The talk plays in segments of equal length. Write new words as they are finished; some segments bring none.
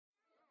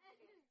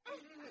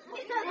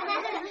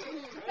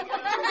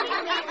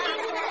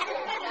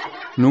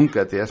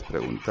¿Nunca te has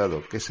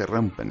preguntado qué se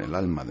rompe en el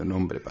alma de un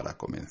hombre para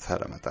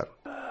comenzar a matar?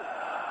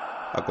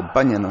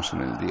 Acompáñanos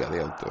en el Día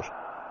de Autos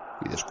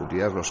y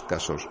descubrirás los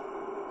casos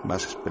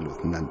más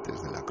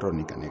espeluznantes de la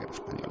crónica negra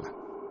española.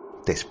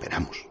 Te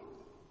esperamos.